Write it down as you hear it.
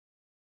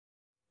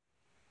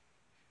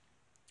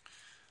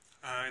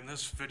In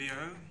this video,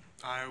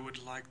 I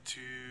would like to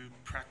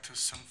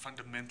practice some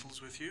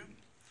fundamentals with you.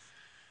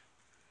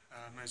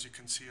 As you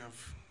can see,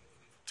 I've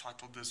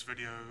titled this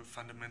video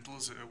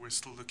Fundamentals. We're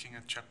still looking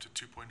at Chapter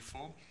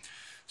 2.4.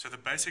 So the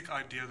basic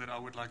idea that I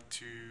would like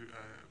to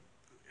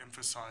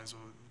emphasize, or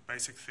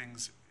basic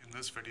things in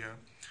this video,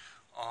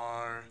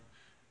 are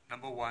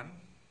number one,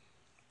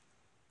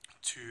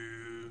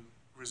 to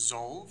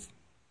resolve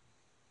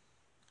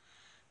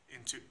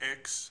into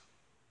x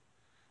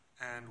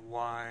and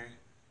y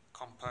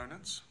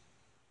components.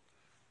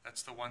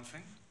 That's the one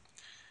thing.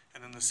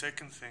 And then the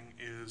second thing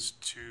is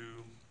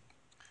to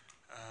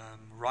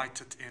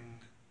write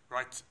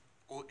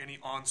any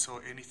answer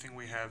or anything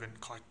we have in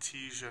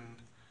Cartesian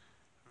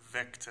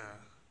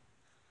Vector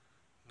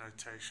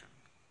Notation.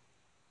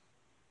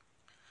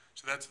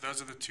 So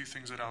those are the two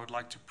things that I would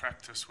like to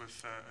practice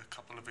with a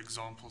couple of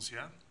examples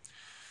here.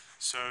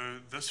 So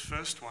this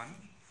first one,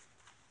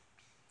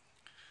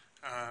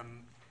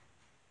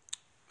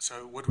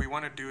 so what we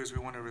want to do is we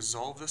want to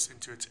resolve this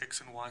into its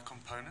x and y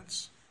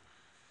components.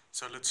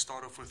 So let's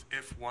start off with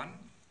f1.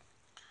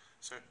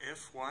 So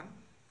f1,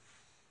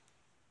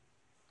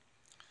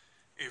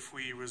 if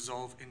we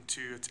resolve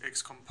into its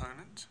x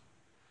component,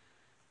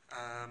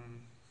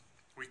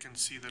 we can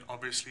see that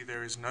obviously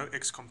there is no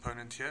x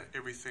component here.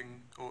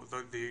 Everything, or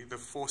the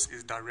force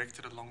is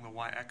directed along the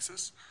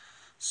y-axis.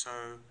 So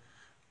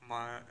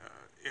my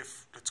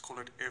let's call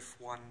it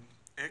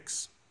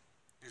f1x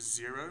is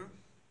 0,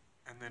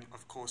 and then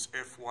of course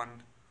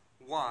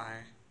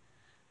f1y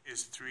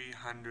is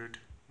 300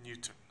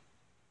 Newton.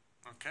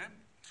 Okay?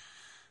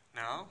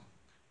 Now,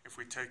 if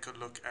we take a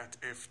look at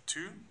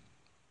f2,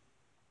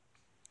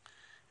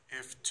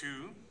 if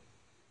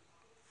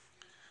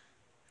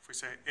we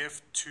say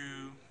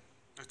f2,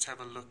 let's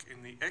have a look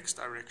in the x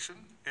direction,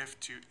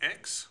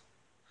 f2x.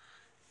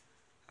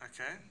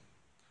 Okay?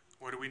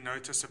 What do we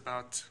notice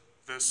about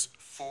this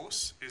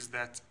force is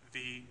that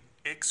the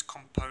x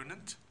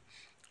component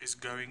is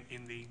going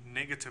in the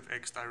negative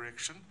x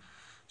direction,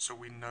 so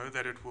we know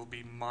that it will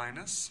be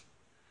minus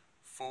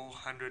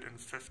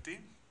 450,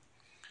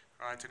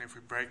 right? And if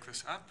we break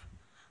this up,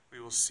 we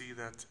will see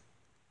that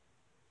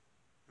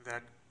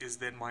that is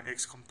then my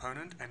x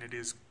component, and it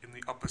is in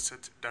the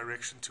opposite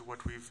direction to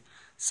what we've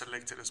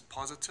selected as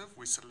positive.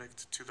 We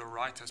select to the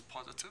right as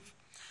positive,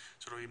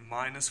 so it will be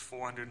minus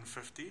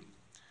 450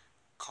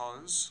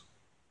 cos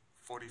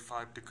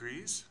 45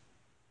 degrees.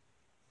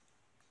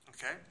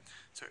 Okay,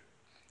 so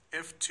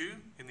f2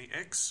 in the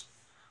x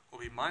will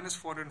be minus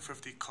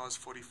 450 cos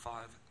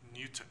 45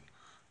 Newton.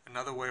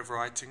 Another way of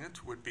writing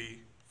it would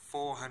be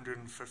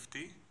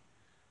 450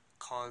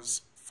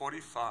 cos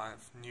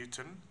 45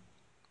 Newton,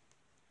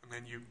 and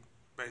then you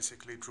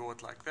basically draw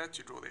it like that.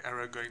 You draw the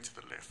arrow going to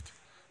the left.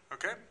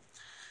 Okay,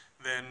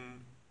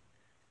 then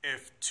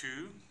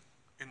f2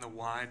 in the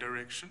y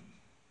direction,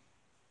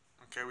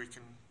 okay, we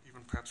can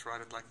even perhaps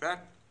write it like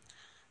that,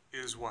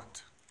 is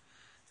what?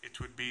 It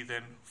would be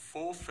then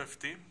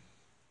 450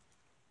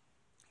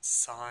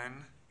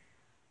 sine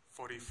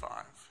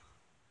 45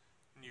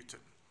 Newton,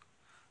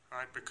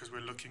 right? Because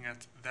we're looking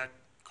at that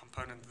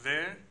component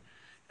there,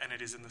 and it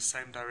is in the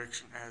same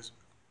direction as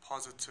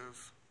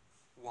positive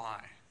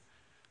y.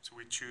 So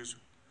we choose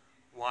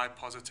y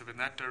positive in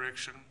that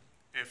direction.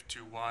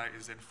 f2y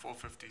is then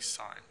 450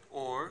 sine.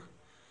 Or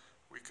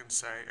we can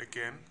say,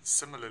 again,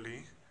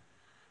 similarly,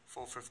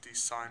 450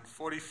 sine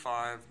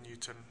 45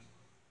 Newton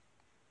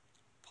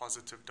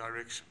positive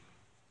direction.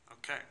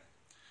 Okay.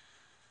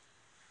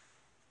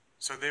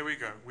 So there we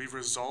go. We've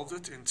resolved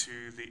it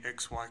into the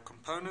xy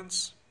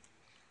components.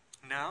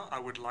 Now I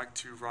would like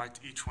to write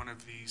each one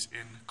of these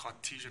in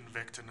Cartesian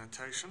vector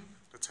notation.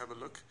 Let's have a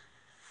look.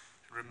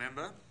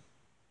 Remember,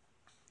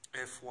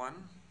 f1,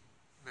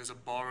 there's a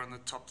bar on the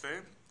top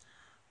there,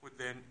 would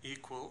then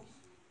equal,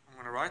 I'm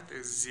going to write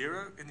there's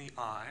 0 in the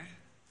I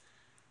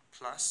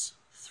plus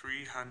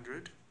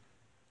 300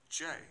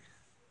 J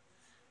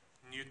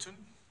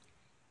Newton,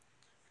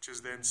 which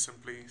is then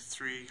simply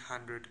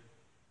 300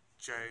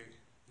 J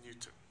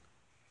Newton.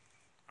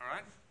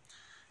 Alright?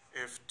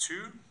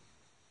 F2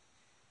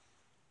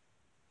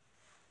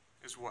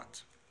 is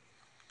what?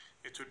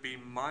 It would be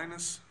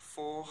minus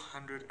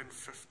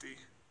 450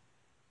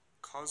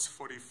 cos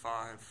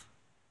 45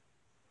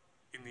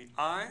 in the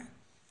I,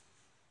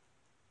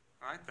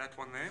 right, that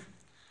one there,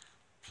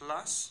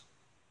 plus,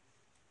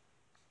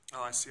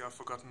 oh, I see I've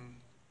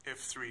forgotten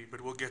F3,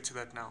 but we'll get to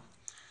that now,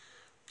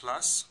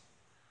 plus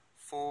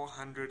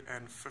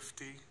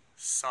 450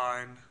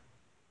 sine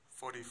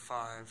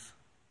 45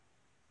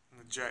 in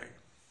the J.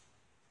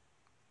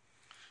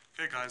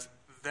 Okay guys,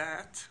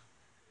 that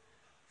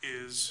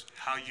is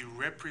how you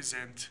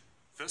represent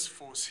this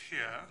force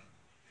here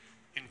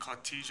in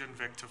Cartesian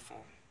vector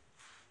form.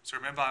 So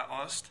remember I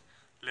asked,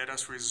 let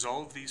us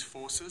resolve these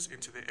forces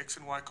into their x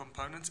and y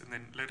components, and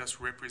then let us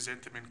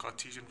represent them in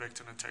Cartesian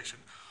vector notation.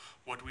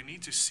 What we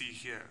need to see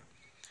here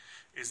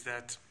is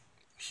that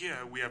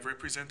here we have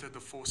represented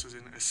the forces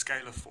in a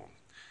scalar form.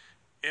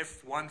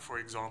 F1, for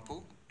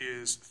example,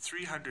 is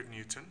 300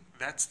 Newton.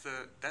 That's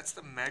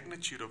the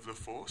magnitude of the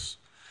force.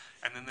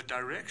 And then the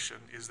direction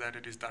is that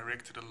it is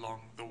directed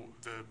along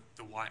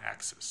the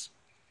y-axis.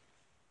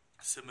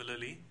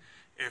 Similarly,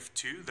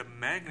 F2, the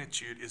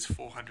magnitude is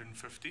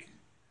 450,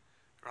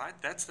 right?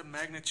 That's the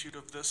magnitude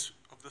of this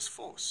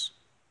force,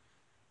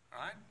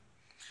 right?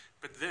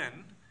 But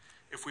then,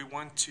 if we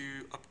want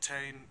to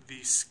obtain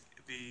the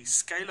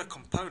scalar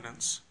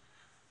components,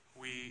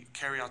 we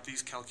carry out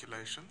these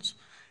calculations.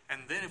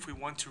 And then if we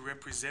want to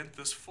represent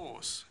this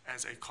force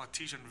as a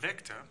Cartesian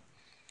vector,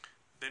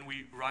 then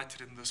we write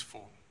it in this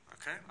form.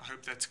 Okay? I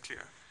hope that's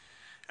clear.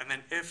 And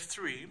then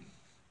F3,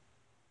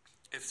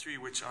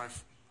 which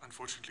I've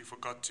unfortunately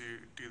forgot to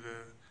do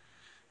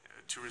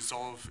to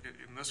resolve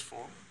in this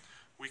form,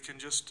 we can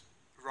just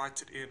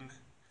write it in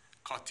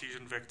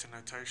Cartesian vector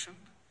notation,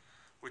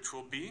 which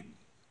will be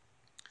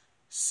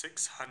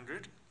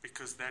 600,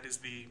 because that is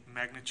the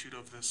magnitude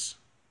of this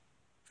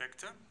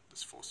vector,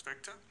 this force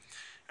vector.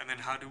 And then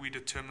how do we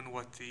determine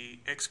what the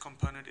x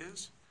component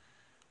is?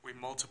 We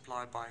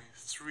multiply by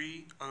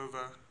 3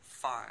 over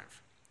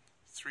 5.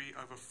 3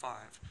 over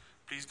 5.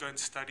 Please go and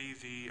study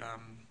the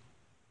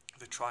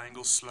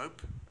triangle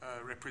slope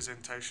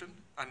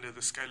representation under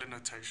the scalar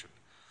notation.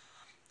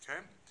 Okay?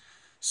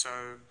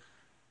 So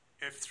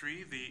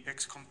F3, the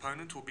x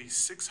component will be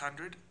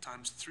 600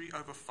 times 3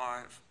 over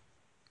 5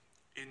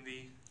 in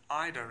the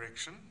I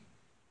direction,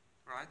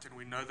 right? And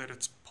we know that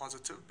it's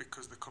positive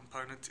because the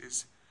component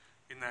is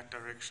in that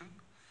direction.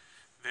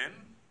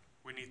 Then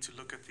we need to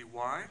look at the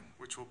y,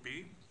 which will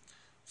be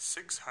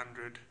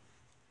 600,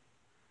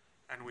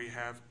 and we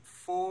have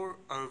 4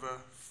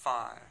 over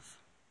 5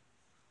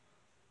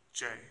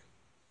 j.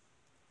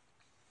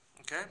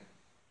 Okay?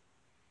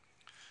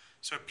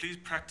 So please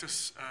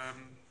practice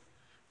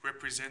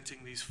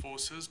representing these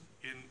forces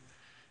in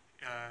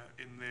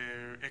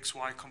their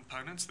xy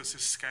components. This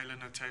is scalar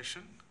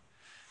notation.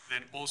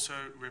 Then also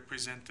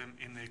represent them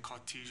in their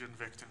Cartesian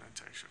vector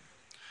notation.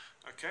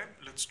 Okay,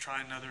 let's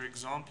try another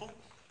example.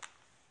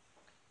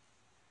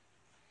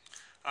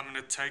 I'm going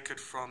to take it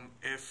from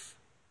F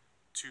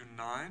to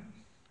 9.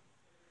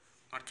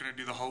 Not going to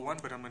do the whole one,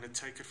 but I'm going to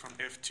take it from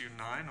F to 9.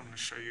 I'm going to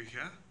show you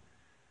here.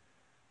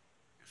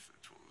 If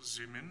it will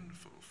zoom in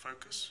for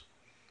focus.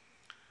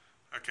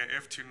 Okay,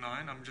 F to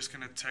 9. I'm just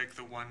going to take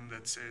the one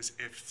that says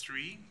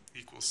F3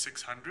 equals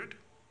 600.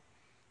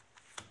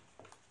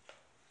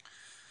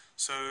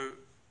 So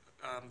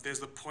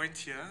there's the point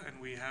here,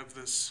 and we have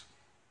this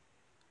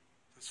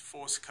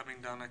force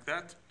coming down like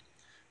that.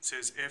 It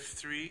says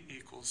F3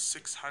 equals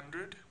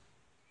 600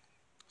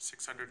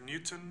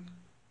 Newton,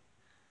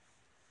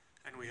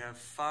 and we have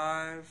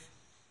 5,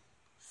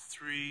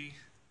 3,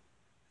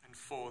 and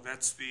 4.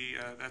 That's the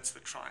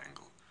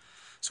triangle.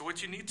 So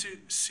what you need to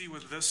see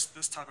with this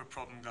type of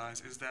problem,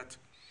 guys, is that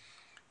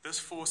this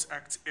force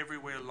acts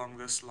everywhere along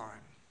this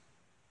line.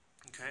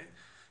 Okay?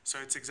 So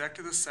it's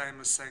exactly the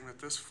same as saying that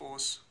this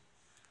force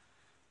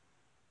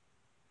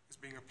is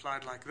being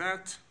applied like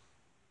that,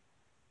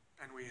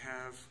 and we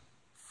have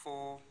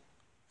 4,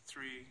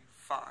 3,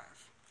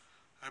 5.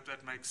 I hope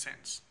that makes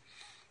sense.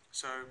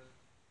 So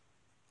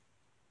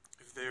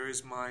if there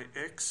is my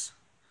x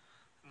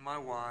and my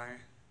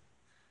y,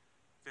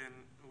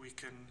 then we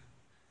can,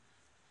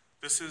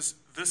 this is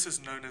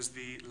known as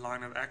the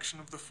line of action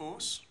of the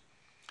force.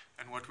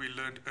 And what we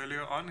learned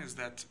earlier on is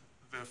that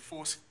the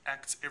force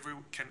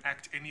can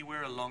act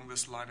anywhere along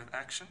this line of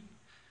action.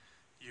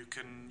 You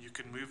can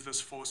move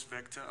this force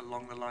vector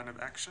along the line of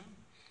action.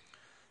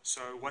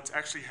 So what's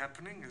actually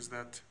happening is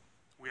that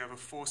we have a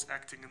force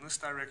acting in this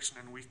direction,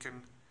 and we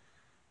can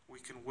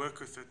work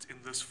with it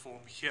in this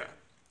form here.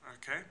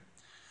 Okay?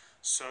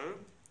 So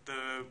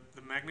the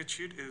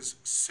magnitude is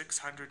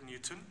 600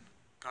 Newton.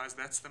 Guys,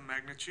 that's the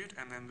magnitude,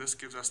 and then this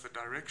gives us the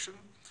direction.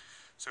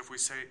 So if we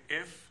say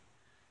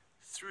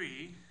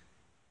F3x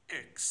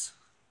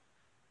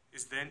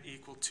is then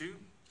equal to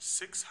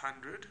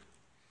 600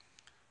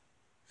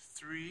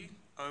 3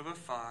 over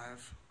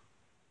 5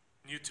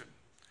 Newton.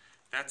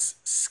 That's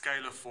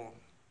scalar form.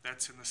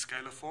 That's in the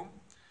scalar form.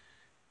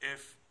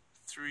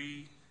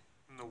 F3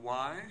 in the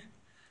y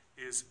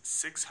is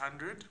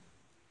 600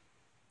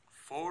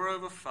 4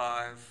 over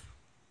 5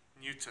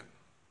 Newton.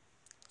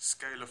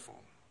 Scalar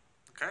form.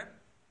 Okay?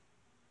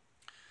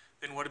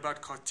 Then what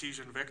about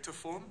Cartesian vector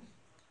form?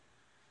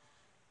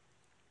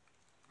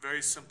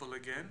 Very simple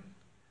again.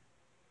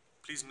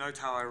 Please note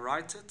how I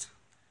write it.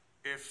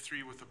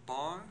 F3 with a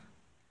bar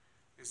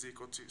is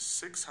equal to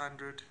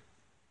 600.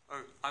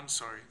 Oh, I'm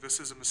sorry. This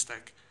is a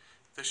mistake.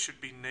 This should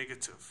be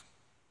negative.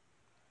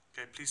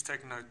 Okay, please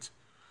take note,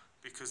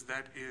 because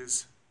that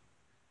is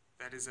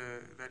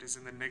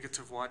in the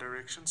negative y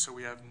direction. So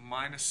we have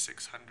minus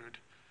 600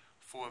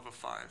 4 over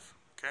 5.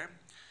 Okay,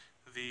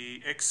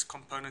 the x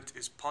component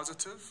is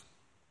positive,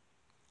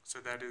 so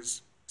that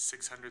is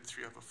 600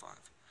 3 over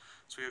 5.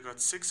 So we have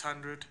got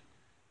 600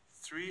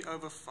 3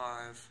 over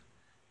 5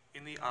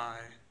 in the I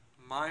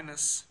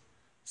minus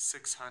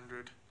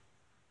 600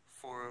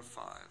 4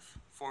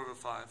 over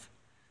 5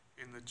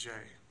 in the j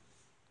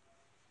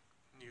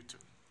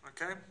Newton.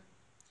 Okay,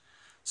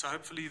 so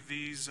hopefully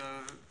these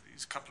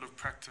these couple of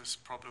practice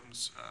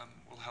problems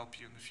will help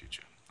you in the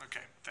future.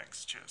 Okay,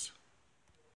 thanks. Cheers.